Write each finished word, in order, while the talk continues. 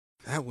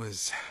That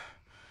was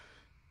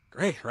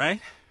great,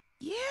 right?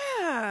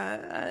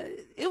 Yeah,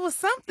 it was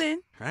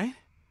something. Right?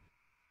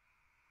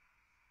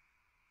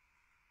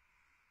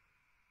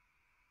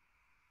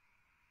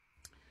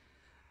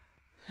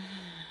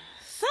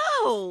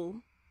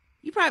 So,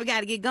 you probably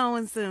got to get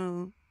going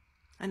soon.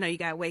 I know you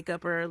got to wake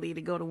up early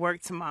to go to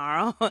work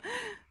tomorrow.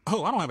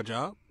 Oh, I don't have a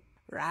job.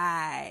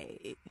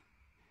 Right.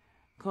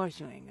 Of course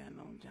you ain't got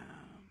no job.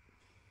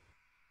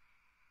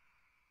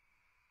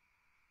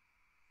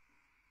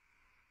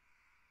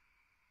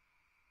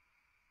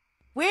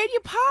 Where'd you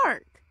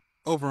park?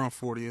 Over on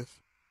 40th.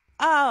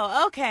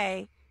 Oh,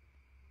 okay.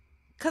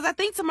 'Cause I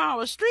think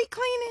tomorrow is street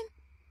cleaning.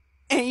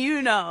 And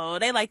you know,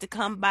 they like to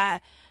come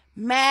by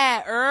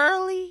mad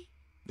early.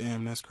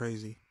 Damn, that's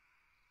crazy.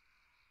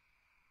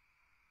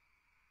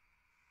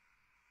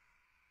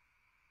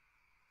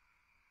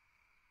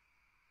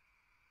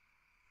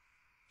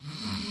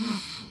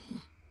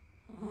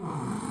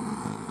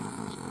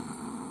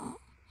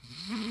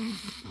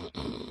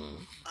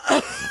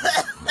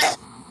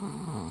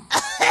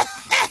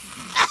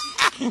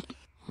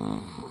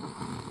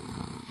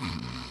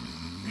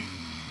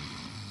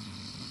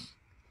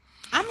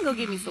 I'm gonna go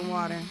get me some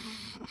water.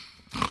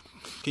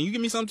 Can you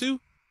give me some too?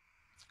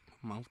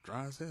 Mouth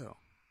dry as hell.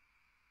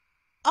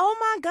 Oh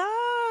my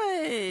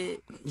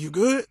God. You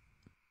good?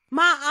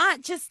 My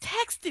aunt just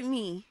texted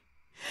me.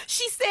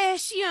 She said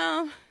she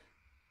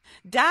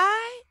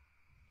died.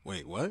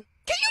 Wait, what?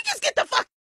 Can you just get the fuck